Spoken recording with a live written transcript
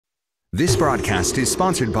This broadcast is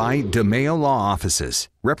sponsored by DeMayo Law Offices,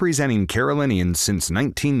 representing Carolinians since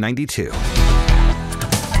 1992.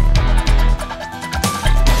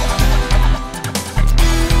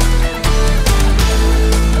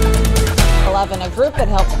 A group that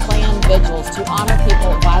helps plan vigils to honor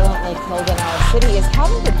people violently killed in our city is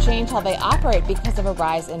having to change how they operate because of a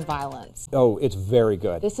rise in violence. Oh, it's very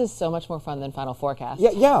good. This is so much more fun than Final Forecast.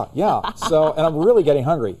 Yeah. So, and I'm really getting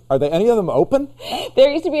hungry. Are they any of them open?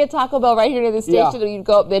 There used to be a Taco Bell right here near the station where you'd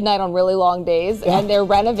go at midnight on really long days, and they're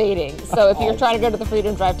renovating. So if you're trying to go to the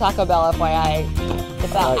Freedom Drive Taco Bell, FYI,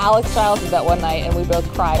 it's out. Alex Childs did that one night, and we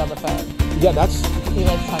both cried on the phone. Yeah,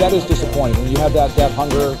 that is disappointing when you have that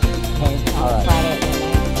hunger pain. All right. Friday at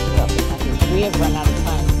midnight. We have run out of